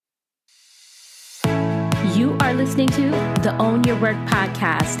are listening to the Own Your Work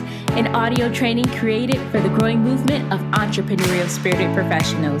podcast, an audio training created for the growing movement of entrepreneurial spirited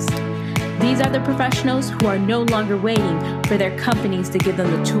professionals. These are the professionals who are no longer waiting for their companies to give them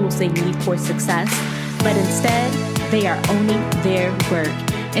the tools they need for success, but instead, they are owning their work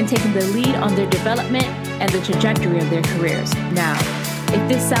and taking the lead on their development and the trajectory of their careers. Now, if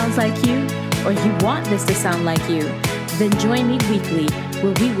this sounds like you, or you want this to sound like you, then join me weekly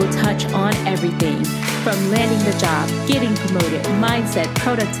where we will touch on everything from landing the job, getting promoted, mindset,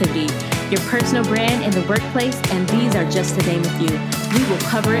 productivity, your personal brand in the workplace, and these are just to name a few. We will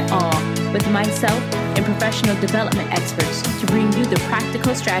cover it all with myself and professional development experts to bring you the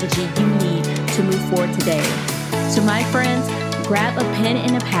practical strategy you need to move forward today. So my friends, grab a pen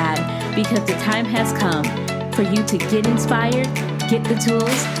and a pad because the time has come for you to get inspired, get the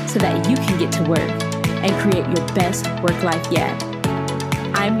tools so that you can get to work and create your best work life yet.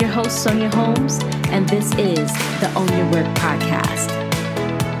 I'm your host, Sonia Holmes, and this is the Own Your Work podcast.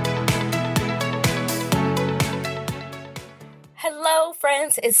 Hello,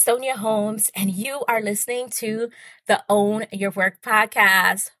 friends. It's Sonia Holmes, and you are listening to the Own Your Work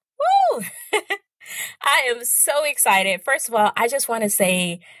podcast. Woo! I am so excited. First of all, I just want to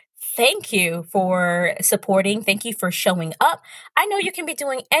say thank you for supporting. Thank you for showing up. I know you can be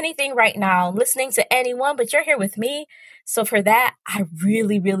doing anything right now, listening to anyone, but you're here with me. So for that, I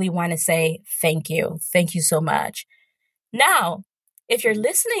really want to say thank you. Thank you so much. Now, if you're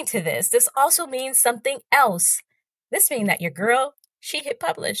listening to this also means something else. This means that your girl, she hit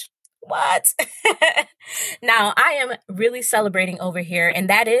publish. What? Now, I am really celebrating over here, and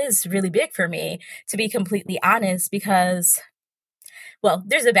that is really big for me, to be completely honest, because well,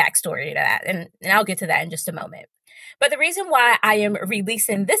 there's a backstory to that, and I'll get to that in just a moment. But the reason why I am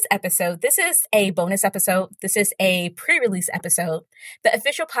releasing this episode, this is a bonus episode. This is a pre-release episode. The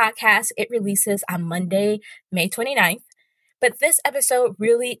official podcast, it releases on Monday, May 29th. But this episode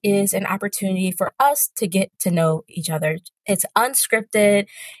really is an opportunity for us to get to know each other. It's unscripted.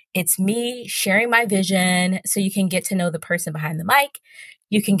 It's me sharing my vision so you can get to know the person behind the mic.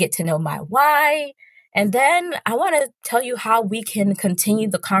 You can get to know my why. And then I want to tell you how we can continue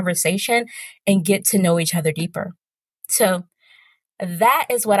the conversation and get to know each other deeper. So that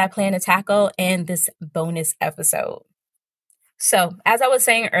is what I plan to tackle in this bonus episode. So as I was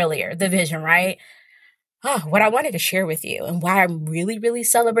saying earlier, the vision, right? What I wanted to share with you and why I'm really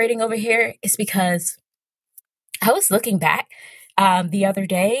celebrating over here is because I was looking back the other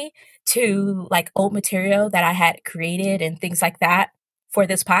day to like old material that I had created and things like that for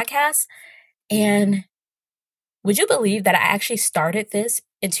this podcast. And would you believe that I actually started this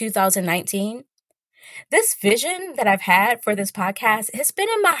in 2019? This vision that I've had for this podcast has been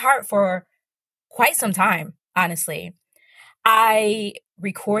in my heart for quite some time, honestly. I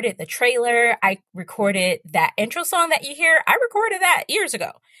recorded the trailer. I recorded that intro song that you hear. I recorded that years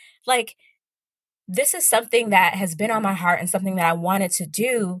ago. Like, this is something that has been on my heart and something that I wanted to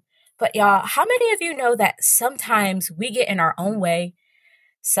do. But y'all, how many of you know that sometimes we get in our own way,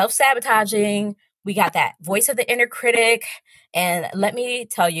 self-sabotaging? We got that voice of the inner critic. And let me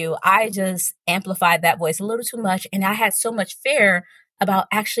tell you, I just amplified that voice a little too much. And I had so much fear about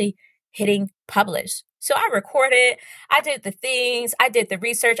actually hitting publish. So I recorded, I did the things, I did the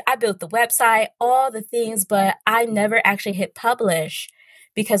research, I built the website, all the things, but I never actually hit publish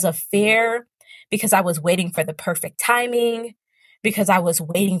because of fear, because I was waiting for the perfect timing, because I was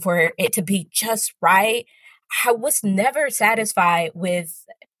waiting for it to be just right. I was never satisfied with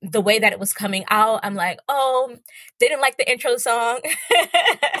the way that it was coming out. I'm like, didn't like the intro song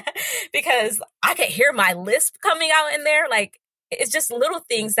because I could hear my lisp coming out in there. Like, it's just little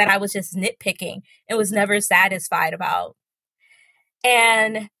things that I was just nitpicking and was never satisfied about.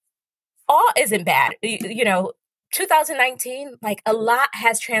 And all isn't bad. 2019, like a lot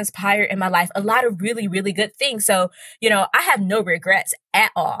has transpired in my life, a lot of really good things. So, I have no regrets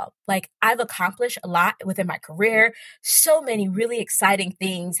at all. Like, I've accomplished a lot within my career. So many really exciting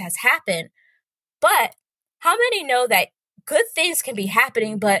things has happened. But how many know that good things can be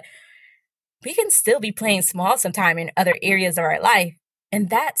happening, but we can still be playing small sometime in other areas of our life? And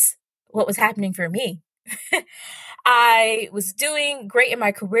that's what was happening for me. I was doing great in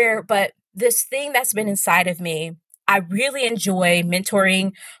my career, but this thing that's been inside of me, I really enjoy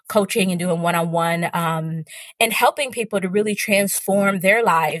mentoring, coaching, and doing one-on-one, and helping people to really transform their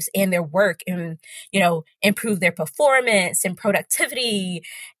lives and their work and, improve their performance and productivity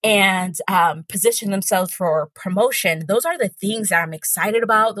and position themselves for promotion. Those are the things that I'm excited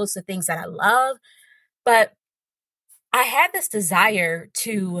about. Those are the things that I love. But I had this desire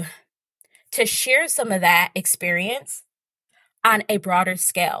to share some of that experience on a broader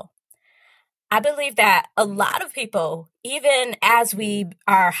scale. I believe that a lot of people, even as we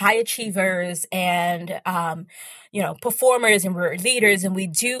are high achievers and, performers and we're leaders and we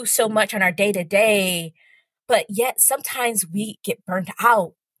do so much on our day to day, but yet sometimes we get burnt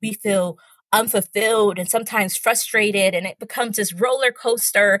out. We feel unfulfilled and sometimes frustrated, and it becomes this roller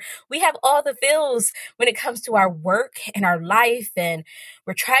coaster. We have all the feels when it comes to our work and our life, and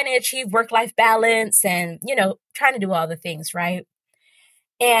we're trying to achieve work life balance and, trying to do all the things, right?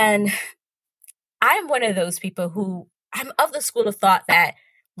 And I'm one of those people who I'm of the school of thought that,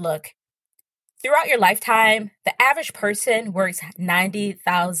 look, throughout your lifetime, the average person works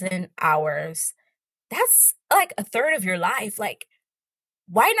 90,000 hours. That's like a third of your life. Like,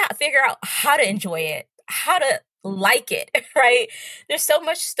 why not figure out how to enjoy it, how to like it, right? There's so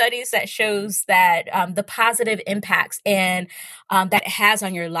much studies that shows that the positive impacts and that it has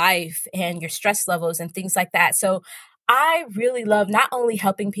on your life and your stress levels and things like that. So I really love not only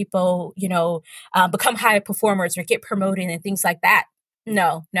helping people, become high performers or get promoted and things like that.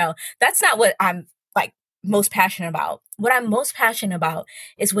 No, that's not what I'm like most passionate about. What I'm most passionate about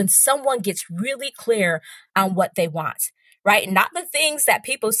is when someone gets really clear on what they want, right? Not the things that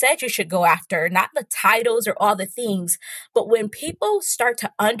people said you should go after, not the titles or all the things, but when people start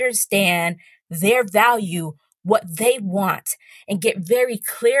to understand their value, what they want, and get very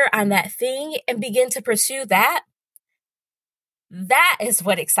clear on that thing and begin to pursue that, that is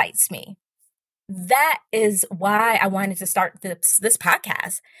what excites me. That is why I wanted to start this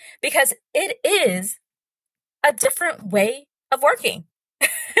podcast, because it is a different way of working.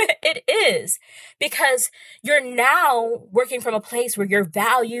 It is, because you're now working from a place where your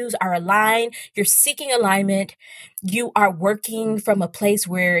values are aligned, you're seeking alignment, you are working from a place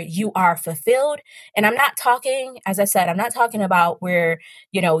where you are fulfilled. And I'm not talking, as I said, I'm not talking about where,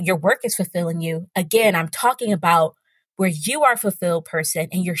 your work is fulfilling you. Again, I'm talking about where you are a fulfilled person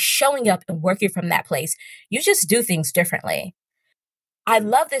and you're showing up and working from that place. You just do things differently. I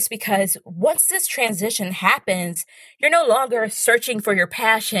love this because once this transition happens, you're no longer searching for your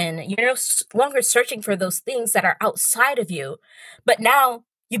passion. You're no longer searching for those things that are outside of you, but now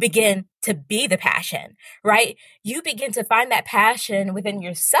you begin to be the passion, right? You begin to find that passion within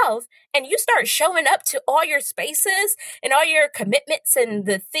yourself and you start showing up to all your spaces and all your commitments and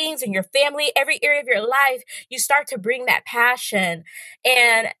the things in your family, every area of your life. You start to bring that passion.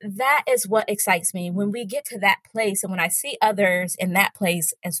 And that is what excites me when we get to that place. And when I see others in that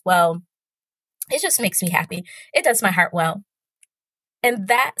place as well, it just makes me happy. It does my heart well. And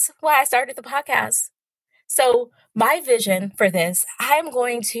that's why I started the podcast. So my vision for this, I'm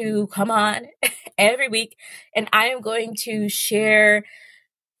going to come on every week and I am going to share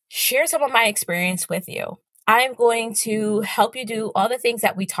some of my experience with you. I'm going to help you do all the things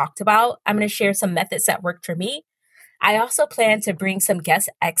that we talked about. I'm going to share some methods that worked for me. I also plan to bring some guest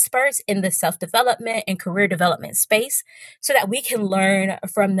experts in the self-development and career development space so that we can learn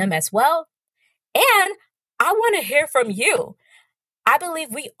from them as well. And I want to hear from you. I believe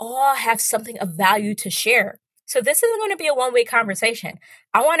we all have something of value to share. So this isn't going to be a one-way conversation.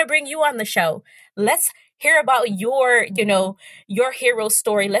 I want to bring you on the show. Let's hear about your hero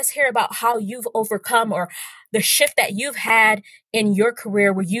story. Let's hear about how you've overcome or the shift that you've had in your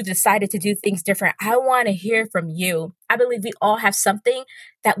career where you decided to do things different. I want to hear from you. I believe we all have something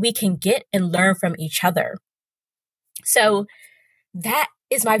that we can get and learn from each other. So that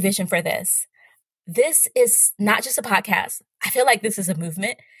is my vision for this. This is not just a podcast. I feel like this is a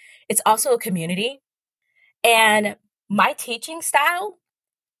movement. It's also a community. And my teaching style,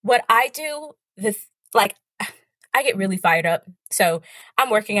 what I do, I get really fired up. So I'm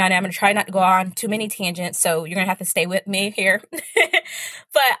working on it. I'm going to try not to go on too many tangents. So you're going to have to stay with me here.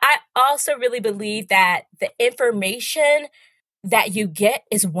 But I also really believe that the information that you get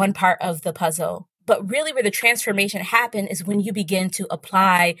is one part of the puzzle. But really where the transformation happens is when you begin to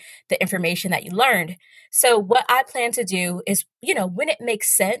apply the information that you learned. So what I plan to do is, when it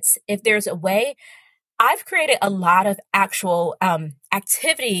makes sense, if there's a way, I've created a lot of actual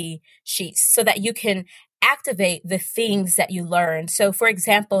activity sheets so that you can activate the things that you learn. So for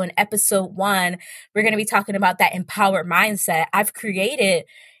example, in episode 1, we're going to be talking about that empowered mindset. I've created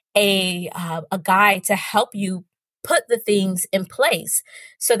a guide to help you put the things in place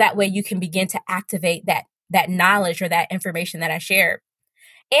so that way you can begin to activate that knowledge or that information that I shared.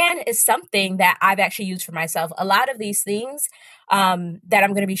 And it's something that I've actually used for myself. A lot of these things that I'm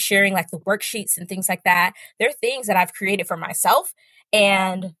going to be sharing, like the worksheets and things like that, they're things that I've created for myself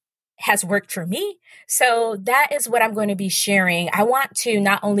and has worked for me. So that is what I'm going to be sharing. I want to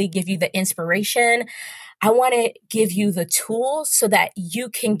not only give you the inspiration, I want to give you the tools so that you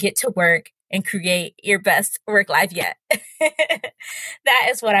can get to work and create your best work life yet. That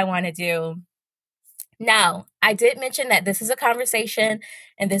is what I want to do. Now, I did mention that this is a conversation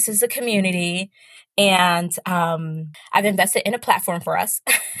and this is a community, and I've invested in a platform for us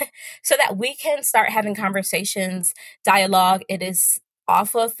so that we can start having conversations, dialogue. It is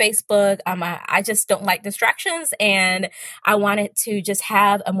off of Facebook. I just don't like distractions, and I wanted to just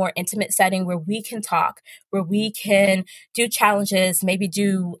have a more intimate setting where we can talk, where we can do challenges, maybe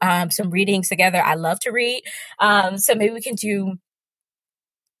do some readings together. I love to read. So maybe we can do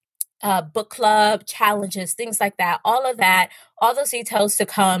book club challenges, things like that, all those details to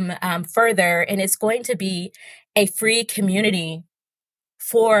come further. And it's going to be a free community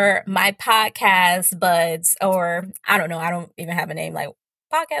for my podcast buds, or I don't know, I don't even have a name like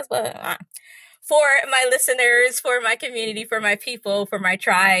podcast, but for my listeners, for my community, for my people, for my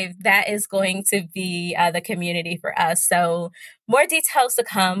tribe. That is going to be the community for us. So more details to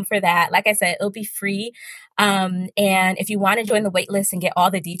come for that. Like I said, it'll be free. And if you want to join the waitlist and get all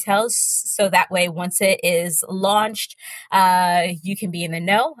the details, so that way, once it is launched, you can be in the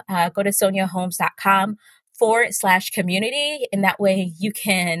know. Go to soniaholmes.com/community. And that way you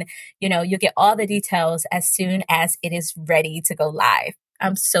can, you'll get all the details as soon as it is ready to go live.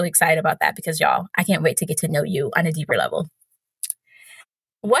 I'm so excited about that because y'all, I can't wait to get to know you on a deeper level.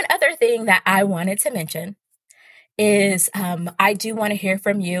 One other thing that I wanted to mention is I do want to hear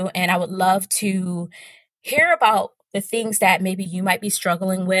from you, and I would love to hear about the things that maybe you might be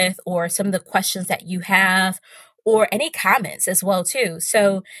struggling with, or some of the questions that you have, or any comments as well too.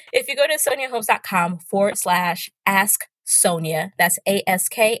 So if you go to soniaholmes.com/ask Sonia, that's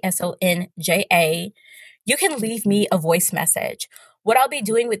ASKSONJA, you can leave me a voice message. What I'll be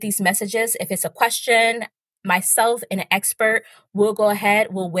doing with these messages, if it's a question, myself and an expert will go ahead,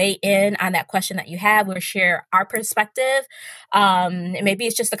 we'll weigh in on that question that you have. We'll share our perspective. Maybe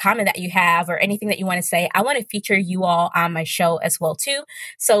it's just a comment that you have or anything that you want to say. I want to feature you all on my show as well too.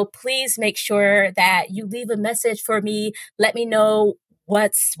 So please make sure that you leave a message for me. Let me know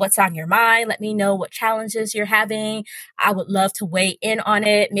what's on your mind. Let me know what challenges you're having. I would love to weigh in on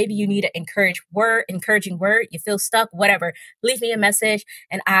it. Maybe you need an encouraging word. You feel stuck, whatever. Leave me a message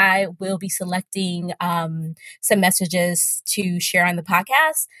and I will be selecting some messages to share on the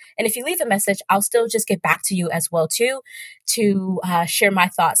podcast. And if you leave a message, I'll still just get back to you as well too, to share my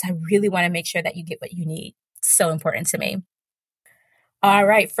thoughts. I really want to make sure that you get what you need. It's so important to me. All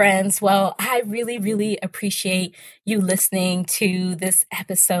right, friends. Well, I really, really appreciate you listening to this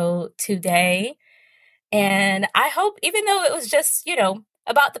episode today. And I hope, even though it was just,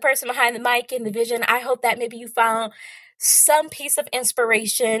 about the person behind the mic and the vision, I hope that maybe you found some piece of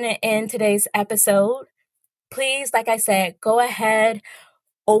inspiration in today's episode. Please, like I said, go ahead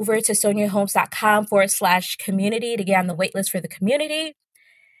over to soniaholmes.com/community to get on the waitlist for the community.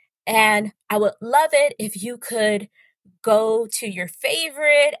 And I would love it if you could go to your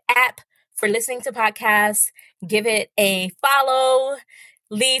favorite app for listening to podcasts, give it a follow,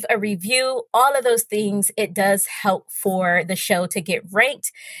 leave a review, all of those things. It does help for the show to get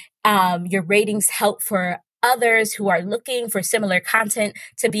ranked. Your ratings help for others who are looking for similar content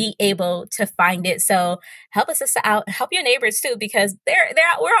to be able to find it. So help a sister out, help your neighbors too, because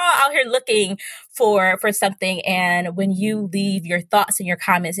we're all out here looking for something. And when you leave your thoughts and your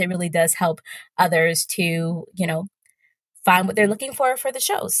comments, it really does help others to, find what they're looking for the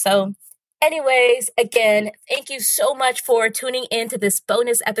show. So anyways, again, thank you so much for tuning in to this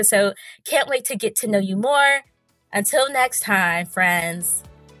bonus episode. Can't wait to get to know you more. Until next time, friends,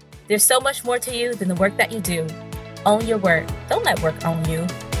 there's so much more to you than the work that you do. Own your work. Don't let work own you.